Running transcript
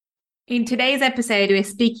In today's episode, we're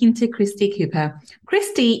speaking to Christy Cooper.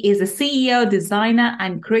 Christy is the CEO, designer,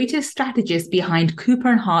 and creative strategist behind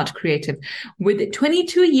Cooper & Hart Creative, with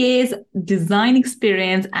 22 years design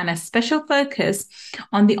experience and a special focus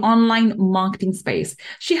on the online marketing space.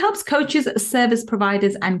 She helps coaches, service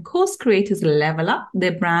providers, and course creators level up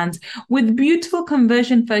their brands with beautiful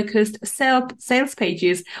conversion-focused sales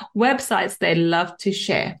pages, websites they love to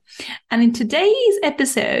share. And in today's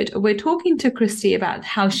episode, we're talking to Christy about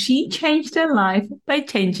how she changed her life by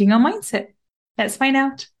changing her mindset. Let's find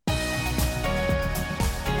out.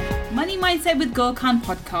 Money Mindset with Gul Khan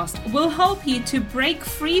podcast will help you to break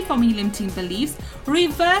free from your limiting beliefs,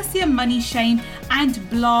 reverse your money shame, and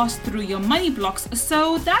blast through your money blocks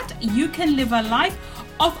so that you can live a life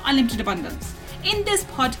of unlimited abundance. In this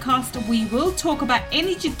podcast, we will talk about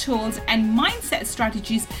energy tools and mindset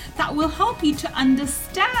strategies that will help you to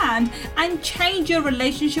understand and change your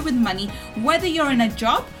relationship with money, whether you're in a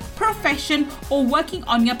job, profession, or working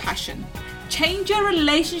on your passion. Change your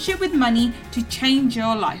relationship with money to change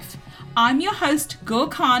your life. I'm your host, Gul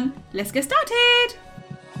Khan. Let's get started.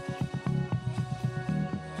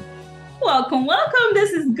 Welcome.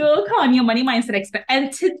 This is Gul Khan, your money mindset expert.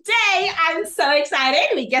 And today I'm so excited.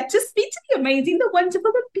 We get to speak to the amazing, the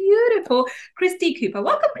wonderful, the beautiful Christy Cooper.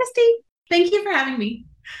 Welcome, Christy. Thank you for having me.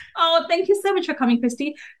 Oh, thank you so much for coming,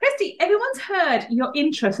 Christy. Christy, everyone's heard your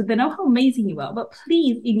intro, so they know how amazing you are. But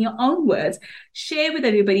please, in your own words, share with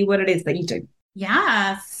everybody what it is that you do.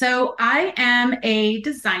 Yeah, so I am a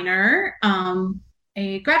designer,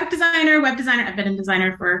 a graphic designer, web designer. I've been a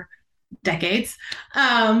designer for decades.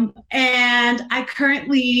 And I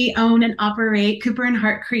currently own and operate Cooper &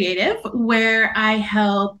 Hart Creative, where I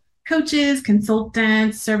help coaches,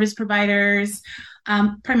 consultants, service providers,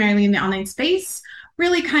 primarily in the online space,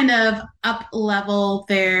 really kind of up level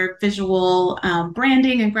their visual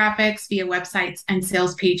branding and graphics via websites and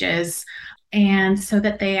sales pages. And so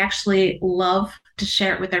that they actually love to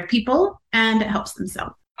share it with their people and it helps them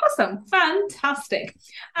sell. Awesome. Fantastic.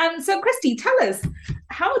 So Christy, tell us,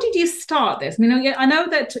 how did you start this? I know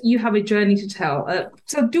that you have a journey to tell.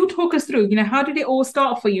 So do talk us through, how did it all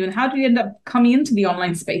start for you and how did you end up coming into the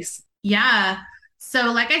online space? Yeah.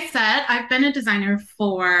 So like I said, I've been a designer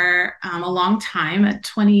for a long time, at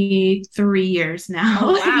 23 years now.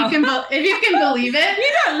 Oh, wow. If you can believe it.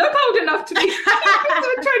 You don't look old enough to be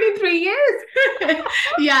 23 years.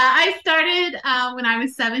 Yeah, I started when I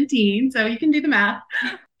was 17, so you can do the math.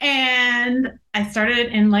 And I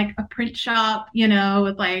started in like a print shop,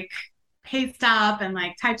 with like paste up and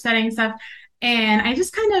like typesetting stuff. And I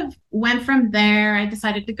just kind of went from there. I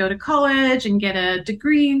decided to go to college and get a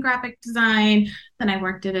degree in graphic design. Then I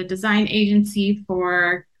worked at a design agency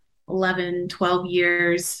for 11, 12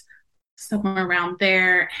 years, somewhere around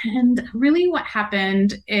there. And really what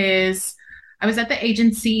happened is I was at the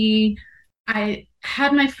agency. I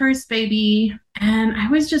had my first baby and I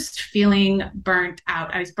was just feeling burnt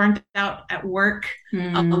out. I was burnt out at work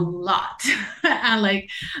a lot.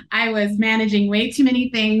 I was managing way too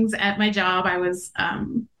many things at my job. I was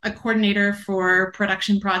a coordinator for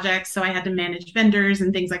production projects. So I had to manage vendors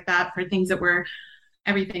and things like that for things that were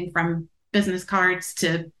everything from business cards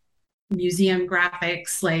to museum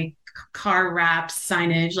graphics, like car wraps,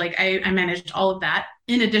 signage. I managed all of that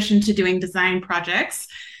in addition to doing design projects.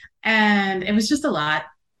 And it was just a lot.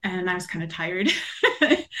 And I was kind of tired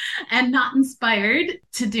and not inspired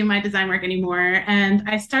to do my design work anymore. And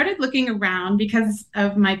I started looking around because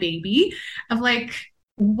of my baby of like,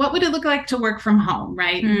 what would it look like to work from home,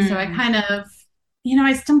 right? And so I kind of,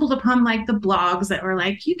 I stumbled upon like the blogs that were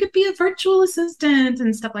like, you could be a virtual assistant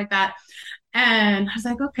and stuff like that. And I was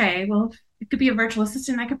like, okay, well, if it could be a virtual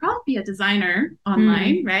assistant, I could probably be a designer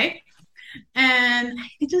online, right? And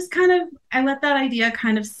it just I let that idea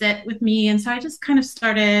kind of sit with me. And so I just kind of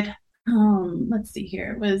started, let's see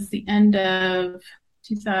here. It was the end of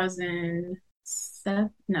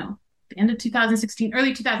 2016,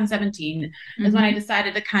 early 2017 is when I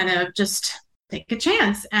decided to kind of just take a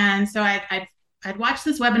chance. And so I'd watched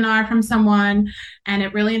this webinar from someone and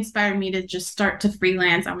it really inspired me to just start to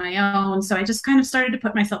freelance on my own. So I just kind of started to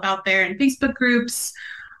put myself out there in Facebook groups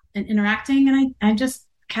and interacting. And I just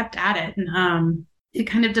kept at it and it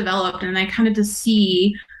kind of developed and I kind of to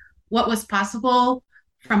see what was possible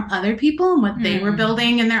from other people and what they were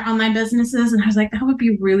building in their online businesses. And I was like, that would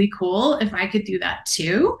be really cool if I could do that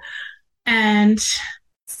too. And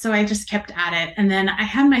so I just kept at it. And then I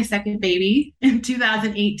had my second baby in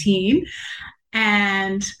 2018.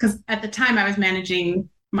 And because at the time I was managing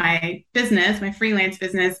my business, my freelance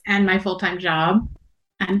business and my full-time job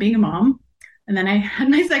and being a mom And then I had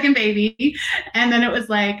my second baby. And then it was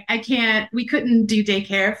like, we couldn't do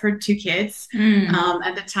daycare for 2 kids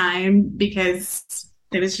at the time because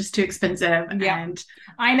it was just too expensive. Yeah. And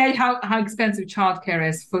I know how expensive childcare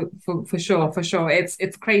is for sure.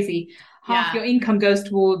 It's crazy. Half your income goes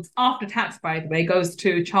towards, after tax, by the way, goes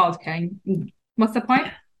to childcare. What's the point?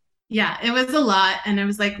 Yeah, it was a lot. And it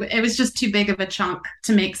was like, it was just too big of a chunk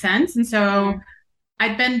to make sense. And so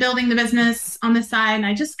I'd been building the business on the side, and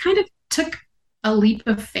I just kind of took a leap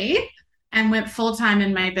of faith and went full time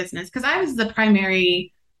in my business because I was the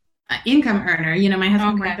primary income earner. You know, my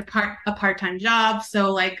husband worked a part-time job.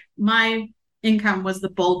 So like my income was the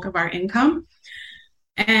bulk of our income.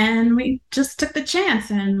 And we just took the chance,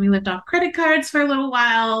 and we lived off credit cards for a little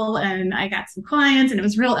while, and I got some clients, and it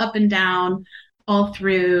was real up and down all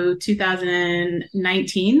through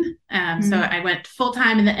 2019. So I went full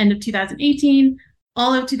time in the end of 2018,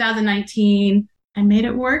 all of 2019. I made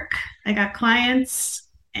it work. I got clients,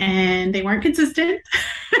 and they weren't consistent.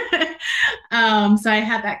 So I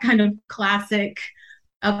had that kind of classic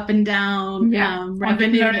up and down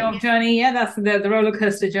revenue journey. Yeah, that's the roller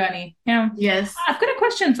coaster journey. Yeah. Yes. I've got a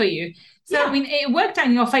question for you. So, I mean, it worked out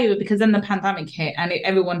in your favor because then the pandemic hit and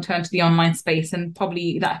everyone turned to the online space, and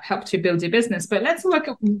probably that helped you build your business. But let's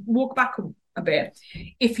walk back a bit.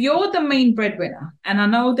 If you're the main breadwinner, and I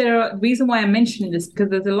know the reason why I'm mentioning this because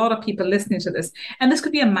there's a lot of people listening to this, and this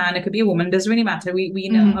could be a man, it could be a woman, doesn't really matter. We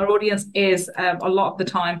know our audience is a lot of the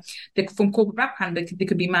time from corporate background, they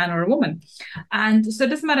could be man or a woman, and so it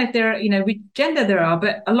doesn't matter if they're which gender they are,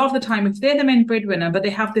 but a lot of the time if they're the main breadwinner, but they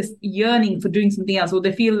have this yearning for doing something else, or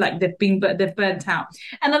they feel like they've burnt out,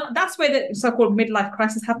 and that's where the so-called midlife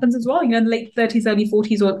crisis happens as well. Late 30s, early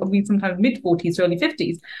 40s, or sometimes mid 40s, early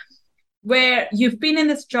 50s. Where you've been in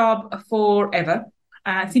this job forever,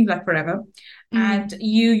 it seems like forever, and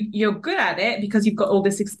you're good at it because you've got all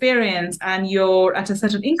this experience and you're at a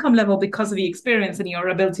certain income level because of the experience and your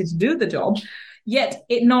ability to do the job. Yet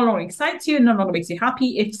it no longer excites you, no longer makes you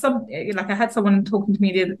happy. Like I had someone talking to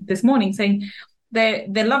me this morning saying they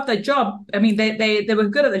love their job. I mean, they were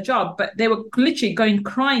good at the job, but they were literally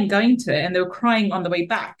crying going to it, and they were crying on the way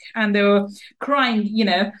back, and they were crying,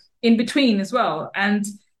 in between as well. And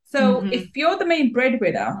so if you're the main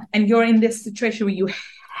breadwinner and you're in this situation where you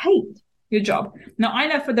hate your job, now I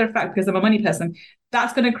know for the fact, because I'm a money person,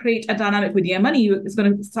 that's going to create a dynamic with your money. It's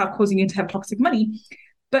going to start causing you to have toxic money.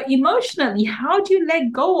 But emotionally, how do you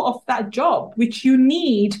let go of that job, which you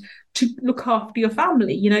need to look after your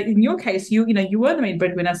family? In your case, you were the main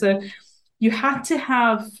breadwinner, so you had to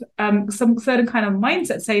have some certain kind of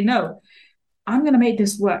mindset. Say, no, I'm going to make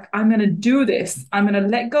this work. I'm going to do this. I'm going to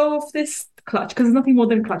let go of this clutch, because there's nothing more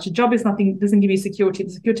than a clutch. A job is nothing, doesn't give you security. The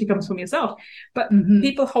security comes from yourself. But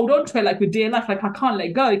people hold on to it like with dear life, like I can't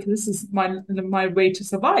let go because this is my way to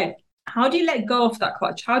survive. How do you let go of that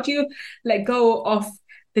clutch? How do you let go of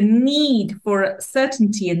the need for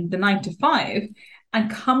certainty in the 9 to 5 and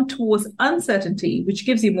come towards uncertainty, which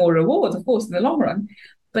gives you more rewards, of course, in the long run?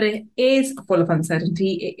 But it is full of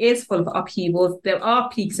uncertainty. It is full of upheavals. There are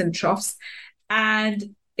peaks and troughs,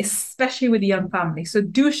 and especially with the young family. So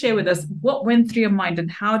do share with us what went through your mind and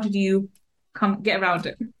how did you get around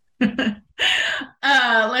it?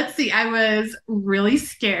 Let's see. I was really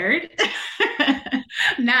scared,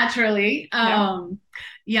 naturally. I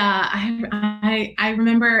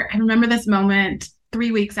remember this moment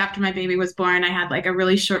 3 weeks after my baby was born. I had like a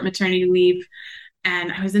really short maternity leave,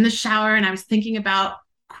 and I was in the shower and I was thinking about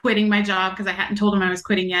quitting my job because I hadn't told him I was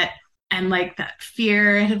quitting yet. And like that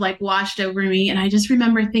fear had like washed over me. And I just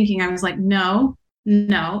remember thinking, I was like, no,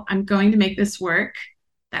 I'm going to make this work.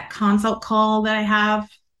 That consult call that I have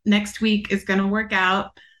next week is going to work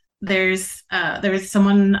out. There was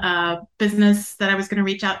someone, business that I was going to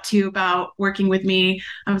reach out to about working with me.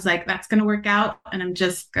 I was like, that's going to work out. And I'm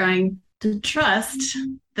just going to trust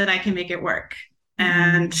that I can make it work.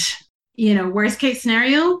 And, worst case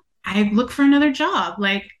scenario, I look for another job.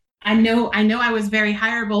 Like, I know I was very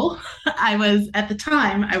hireable. At the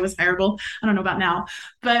time, I was hireable. I don't know about now,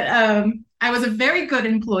 but I was a very good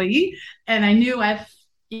employee, and I knew if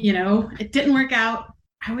it didn't work out,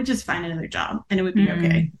 I would just find another job and it would be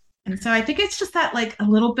okay. And so I think it's just that like a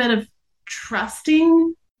little bit of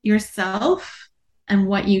trusting yourself and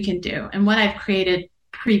what you can do and what I've created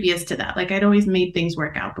previous to that. Like I'd always made things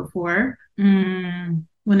work out before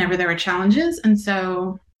whenever there were challenges. And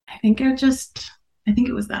so I think it was that. I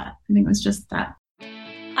think it was just that.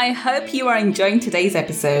 I hope you are enjoying today's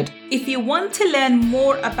episode. If you want to learn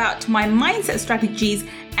more about my mindset strategies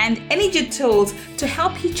and energy tools to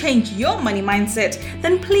help you change your money mindset,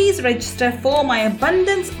 then please register for my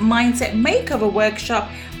Abundance Mindset Makeover Workshop,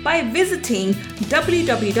 by visiting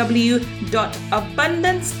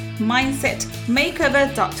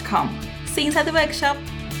www.abundancemindsetmakeover.com. See you inside the workshop.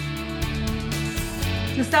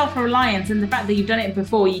 The self-reliance and the fact that you've done it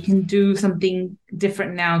before, you can do something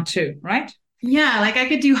different now too, right? Yeah, like I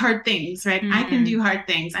could do hard things, right? I can do hard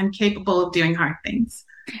things. I'm capable of doing hard things.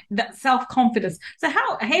 That self-confidence. So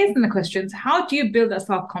here's the questions. How do you build that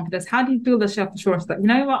self-confidence? How do you build the self-assurance that, you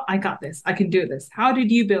know what, I got this, I can do this? How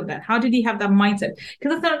did you build that? How did you have that mindset?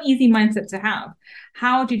 Because it's not an easy mindset to have.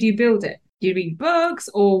 How did you build it? Did you read books,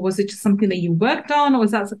 or was it just something that you worked on, or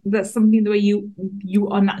was that something the way you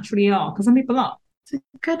are naturally are? Because some people are. It's a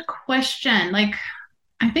good question. Like,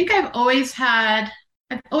 I think I've always had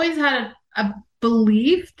a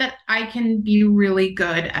belief that I can be really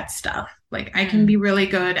good at stuff. Like I can be really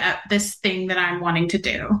good at this thing that I'm wanting to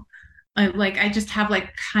do. I just have like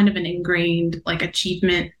kind of an ingrained like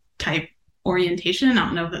achievement type orientation. I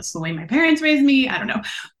don't know if that's the way my parents raised me. I don't know.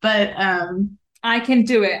 But I can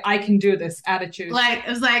do it. I can do this attitude. Like it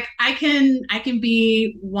was like I can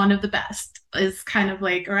be one of the best is kind of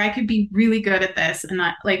like, or I could be really good at this. And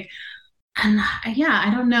I yeah, I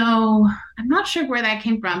don't know. I'm not sure where that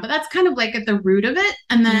came from, but that's kind of like at the root of it.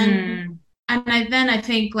 And then I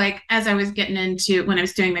think like as I was getting into when I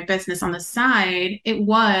was doing my business on the side, it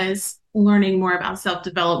was learning more about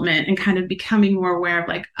self-development and kind of becoming more aware of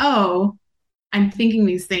like, oh, I'm thinking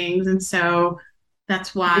these things. And so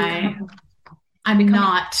that's why I'm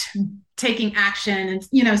not taking action and,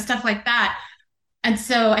 you know, stuff like that. And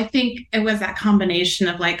so I think it was that combination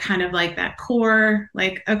of like, kind of like that core,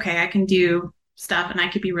 like, okay, I can do stuff and I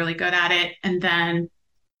could be really good at it. And then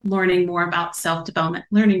learning more about self-development,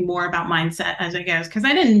 learning more about mindset as it goes. Because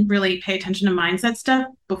I didn't really pay attention to mindset stuff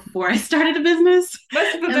before I started a business.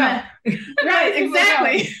 Most people don't. Right,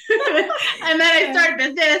 exactly. And then I started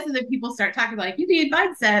business and then people start talking like, you need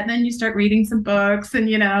mindset. And then you start reading some books and,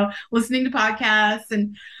 you know, listening to podcasts.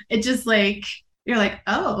 And it just like, you're like,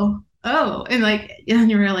 oh, and like, and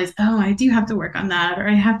you realize, oh, I do have to work on that, or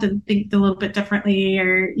I have to think a little bit differently,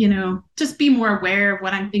 or, you know, just be more aware of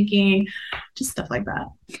what I'm thinking, just stuff like that.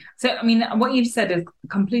 So, I mean, what you've said is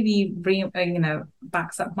completely,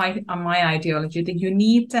 backs up my ideology that you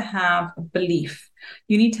need to have a belief.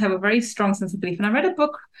 You need to have a very strong sense of belief. And I read a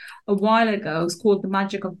book a while ago. It's called The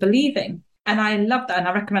Magic of Believing. And I love that. And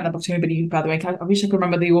I recommend that book to anybody, by the way. I wish I could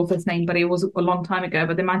remember the author's name, but it was a long time ago.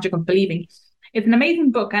 But The Magic of Believing. It's an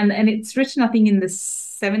amazing book, and it's written, I think, in the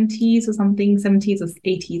 70s or something, 70s or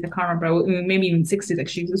 80s. I can't remember, maybe even 60s,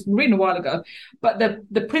 actually. It was written a while ago. But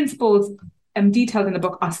the principles detailed in the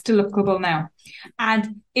book are still applicable now.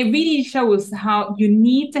 And it really shows how you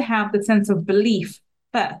need to have the sense of belief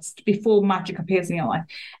first before magic appears in your life.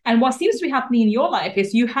 And what seems to be happening in your life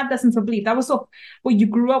is you had that sense of belief. That was sort of what you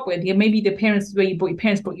grew up with. Maybe the parents, where your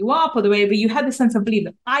parents brought you up, or the way, but you had the sense of belief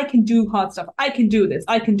that I can do hard stuff. I can do this.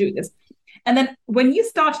 I can do this. And then when you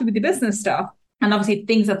started with the business stuff, and obviously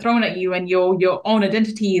things are thrown at you and your own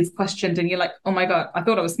identity is questioned, and you're like, oh my God, I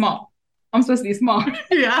thought I was smart. I'm supposed to be smart.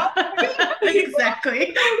 Yeah,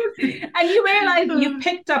 exactly. And you realize you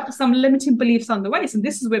picked up some limiting beliefs on the way. So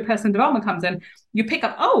this is where personal development comes in. You pick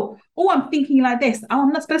up, oh, I'm thinking like this. Oh,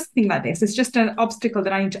 I'm not supposed to think like this. It's just an obstacle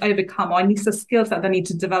that I need to overcome, or I need some skills that I need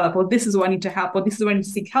to develop, or this is what I need to help, or this is where I need to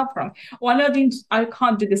seek help from. Or I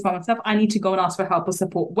can't do this by myself. I need to go and ask for help or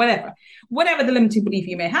support, whatever the limiting belief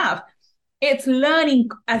you may have. It's learning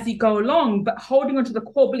as you go along, but holding on to the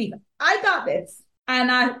core belief. I got this.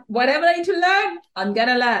 And whatever I need to learn, I'm going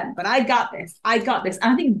to learn. But I got this. And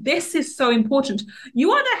I think this is so important. You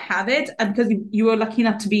want to have it because you were lucky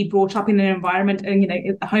enough to be brought up in an environment, and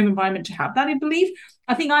a home environment, to have that, I believe.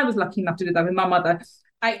 I think I was lucky enough to do that with my mother.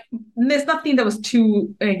 There's nothing that was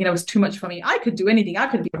too much for me. I could do anything. I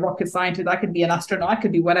could be a rocket scientist. I could be an astronaut. I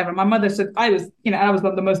could be whatever. My mother said I was, I was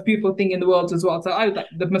the most beautiful thing in the world as well. So I was like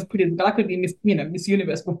the most prettiest girl. I could be Miss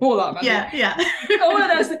Universe before that. Yeah. All of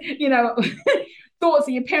those, thoughts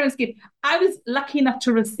that your parents give. I was lucky enough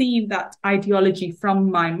to receive that ideology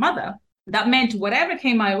from my mother. That meant whatever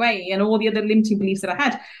came my way and all the other limiting beliefs that I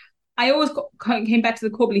had, I always came back to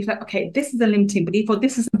the core belief like, okay, this is a limiting belief, or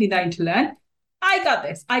this is something that I need to learn. I got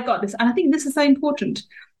this. And I think this is so important.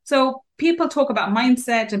 So people talk about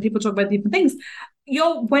mindset and people talk about different things.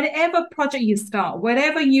 Whatever project you start,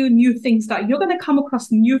 whatever new things start, you're going to come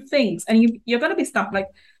across new things, and you're going to be stuck like,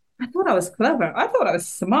 I thought I was clever. I thought I was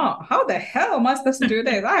smart. How the hell am I supposed to do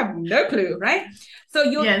this? I have no clue, right? So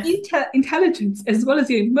your intelligence, as well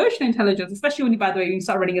as your emotional intelligence, especially when you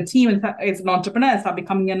start running a team as an entrepreneur, start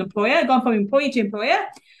becoming an employer, going from employee to employer,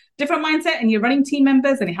 different mindset, and you're running team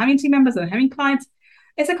members and you're having team members and having clients.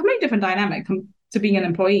 It's a completely different dynamic to being an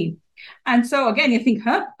employee. And so again, you think,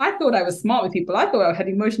 I thought I was smart with people. I thought I had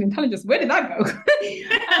emotional intelligence. Where did that go?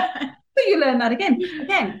 So you learn that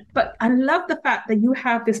again. But I love the fact that you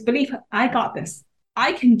have this belief, I got this.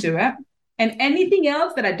 I can do it. And anything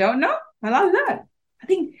else that I don't know, well, I'll learn. I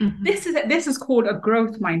think this is called a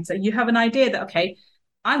growth mindset. You have an idea that, okay,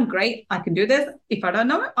 I'm great. I can do this. If I don't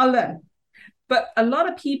know it, I'll learn. But a lot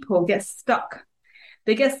of people get stuck.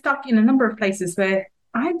 They get stuck in a number of places where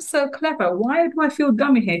I'm so clever. Why do I feel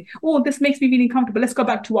dumb in here? Oh, this makes me really uncomfortable. Let's go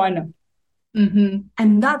back to what I know.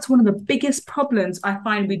 And that's one of the biggest problems I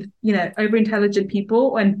find with, over intelligent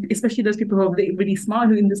people, and especially those people who are really, really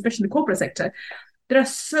smart, especially in the corporate sector. There are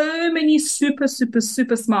so many super, super,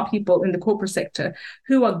 super smart people in the corporate sector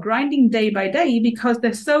who are grinding day by day because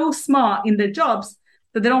they're so smart in their jobs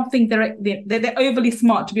that they don't think they're overly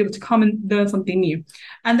smart to be able to come and learn something new.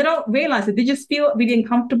 And they don't realize that they just feel really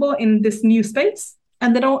uncomfortable in this new space,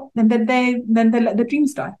 and then they let their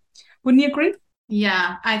dreams die. Wouldn't you agree?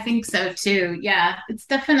 Yeah, I think so too. Yeah, it's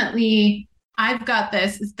definitely, I've got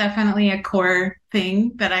this. It's definitely a core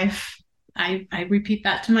thing that I repeat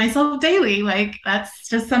that to myself daily. Like that's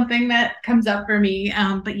just something that comes up for me.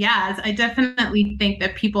 But yeah, I definitely think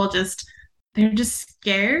that people they're just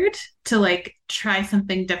scared to like try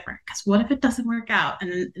something different, because what if it doesn't work out?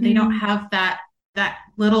 And they don't have that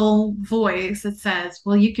little voice that says,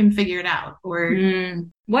 well, you can figure it out. Or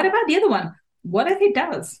what about the other one? What if it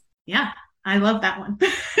does? Yeah, I love that one.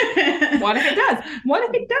 What if it does? What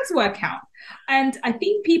if it does work out? And I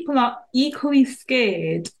think people are equally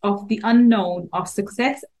scared of the unknown of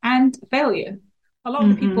success and failure. A lot of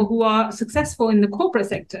the people who are successful in the corporate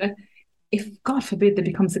sector, if God forbid they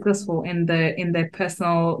become successful in their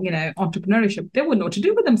personal, entrepreneurship, they wouldn't know what to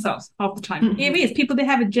do with themselves half the time. It is people, they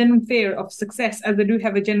have a genuine fear of success as they do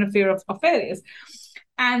have a genuine fear of failures.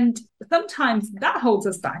 And sometimes that holds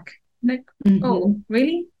us back. Like, oh,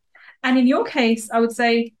 really? And in your case, I would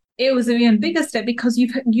say it was an even bigger step, because you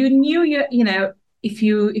knew if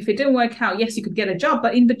it didn't work out, yes, you could get a job,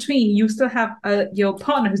 but in between you still have your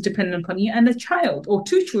partner who's dependent upon you, and a child or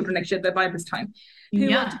two children actually by this time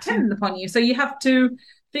who are dependent upon you. So you have to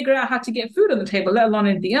figure out how to get food on the table, let alone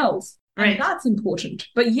anything else. Right. And that's important.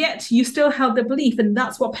 But yet you still held the belief, and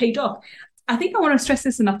that's what paid off. I think I want to stress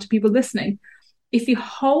this enough to people listening. If you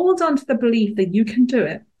hold on to the belief that you can do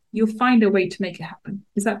it, you'll find a way to make it happen.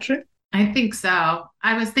 Is that true? I think so.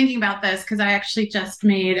 I was thinking about this because I actually just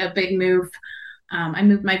made a big move. I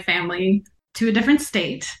moved my family to a different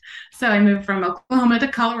state. So I moved from Oklahoma to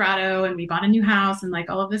Colorado, and we bought a new house and like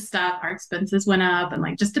all of this stuff. Our expenses went up, and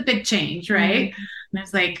like just a big change, right? And I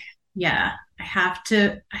was like, yeah, I have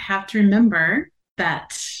to remember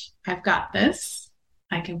that I've got this.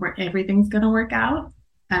 I can work. Everything's going to work out,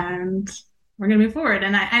 and we're going to move forward.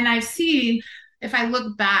 And I've seen, if I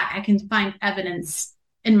look back, I can find evidence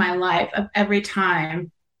in my life of every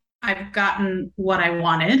time I've gotten what I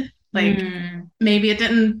wanted. Like maybe it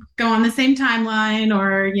didn't go on the same timeline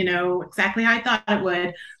or, exactly how I thought it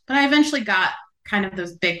would, but I eventually got kind of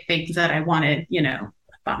those big things that I wanted. I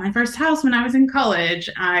bought my first house when I was in college.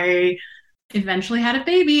 I eventually had a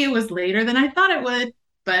baby. It was later than I thought it would,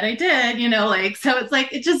 but I did, so it's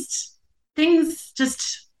like, things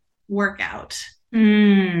just work out.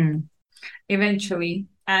 Eventually.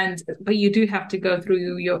 But you do have to go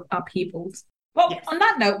through your upheavals. Well, On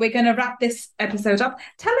that note, we're going to wrap this episode up.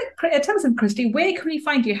 Tell us, Christy, where can we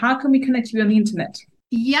find you? How can we connect you on the internet?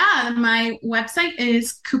 Yeah, my website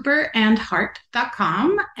is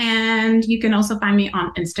cooperandhart.com, and you can also find me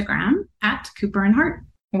on Instagram at cooperandhart.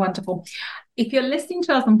 Wonderful. If you're listening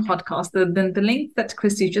to us on podcast, then the link that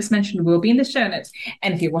Christy just mentioned will be in the show notes.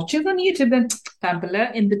 And if you're watching on YouTube, then down below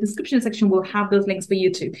in the description section, we'll have those links for you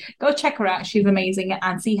too. Go check her out. She's amazing,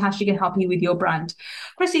 and see how she can help you with your brand.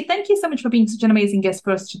 Christy, thank you so much for being such an amazing guest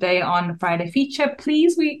for us today on Friday Feature.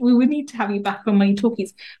 Please, we would need to have you back on Money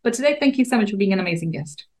Talkies. But today, thank you so much for being an amazing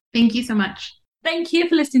guest. Thank you so much. Thank you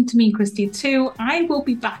for listening to me and Christy too. I will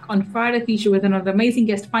be back on Friday Feature with another amazing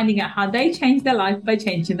guest, finding out how they changed their life by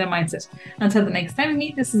changing their mindset. Until the next time we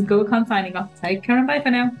meet, this is Gul Khan signing off. Take care and bye for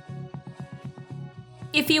now.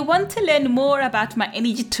 If you want to learn more about my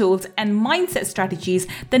energy tools and mindset strategies,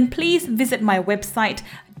 then please visit my website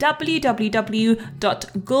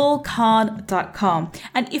www.gulkhan.com.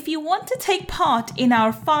 And if you want to take part in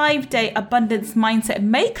our 5-day abundance mindset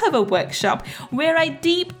makeover workshop, where I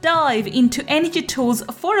deep dive into energy tools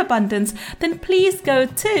for abundance, then please go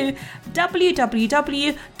to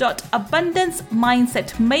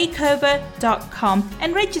www.abundancemindsetmakeover.com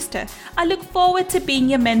and register. I look forward to being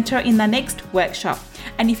your mentor in the next workshop.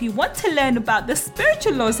 And if you want to learn about the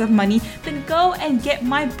spiritual laws of money, then go and get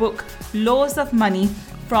my book, Laws of Money,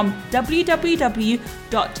 from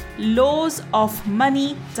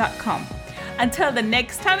www.lawsofmoney.com. Until the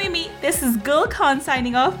next time we meet, this is Gul Khan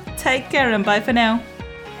signing off. Take care and bye for now.